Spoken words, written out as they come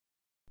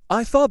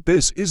I thought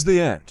this is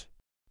the end.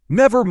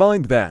 Never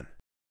mind then.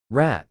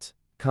 Rat,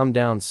 come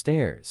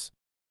downstairs.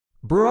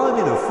 Bruh, I'm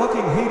in a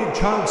fucking hated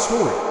child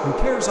story. Who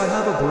cares? I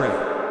have a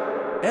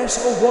brain.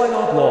 So why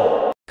not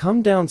law?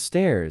 Come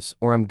downstairs,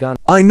 or I'm gonna—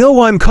 I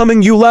know I'm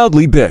coming, you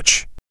loudly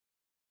bitch.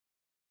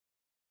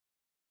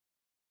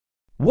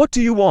 What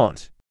do you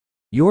want?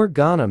 You're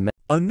gonna—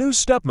 A new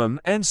stepmom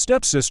and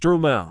stepsister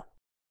now.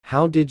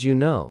 How did you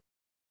know?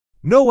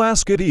 No,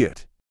 ask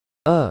idiot.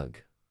 Ugh.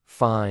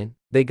 Fine.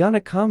 They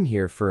gonna come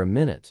here for a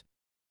minute.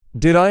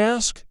 Did I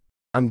ask?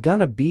 I'm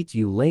gonna beat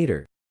you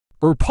later.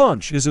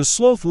 Punch is a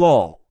sloth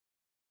lol.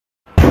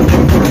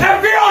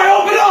 FBI,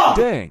 open up!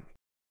 Dang.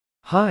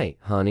 Hi,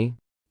 honey.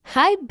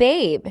 Hi,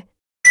 babe.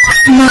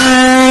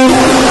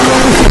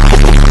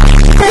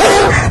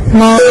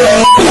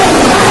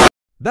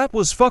 That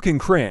was fucking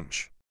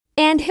cringe.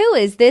 And who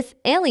is this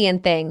alien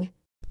thing?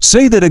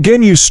 Say that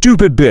again, you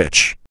stupid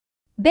bitch.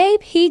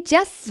 Babe, he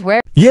just swear.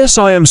 Yes,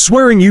 I am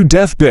swearing, you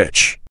deaf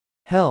bitch.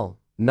 Hell,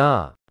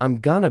 nah. I'm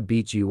gonna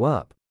beat you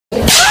up.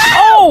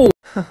 Oh!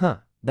 Haha,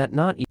 that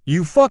not e—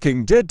 You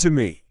fucking dead to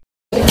me.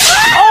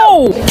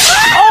 Oh!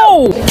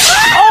 Oh!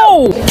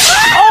 Oh!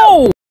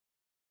 Oh!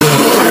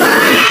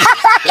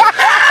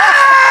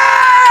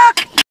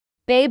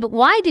 Babe,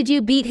 why did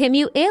you beat him,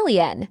 you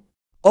alien?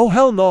 Oh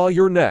hell nah,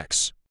 you're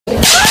next. Oh!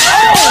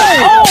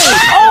 Oh!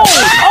 Oh!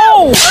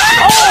 Oh! Oh!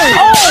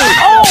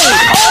 Oh!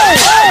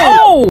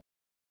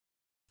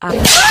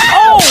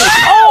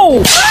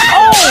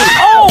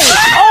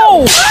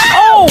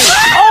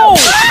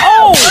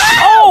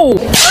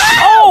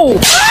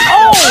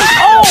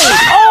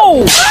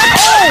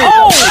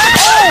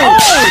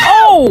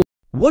 Oh!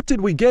 What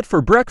did we get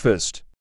for breakfast?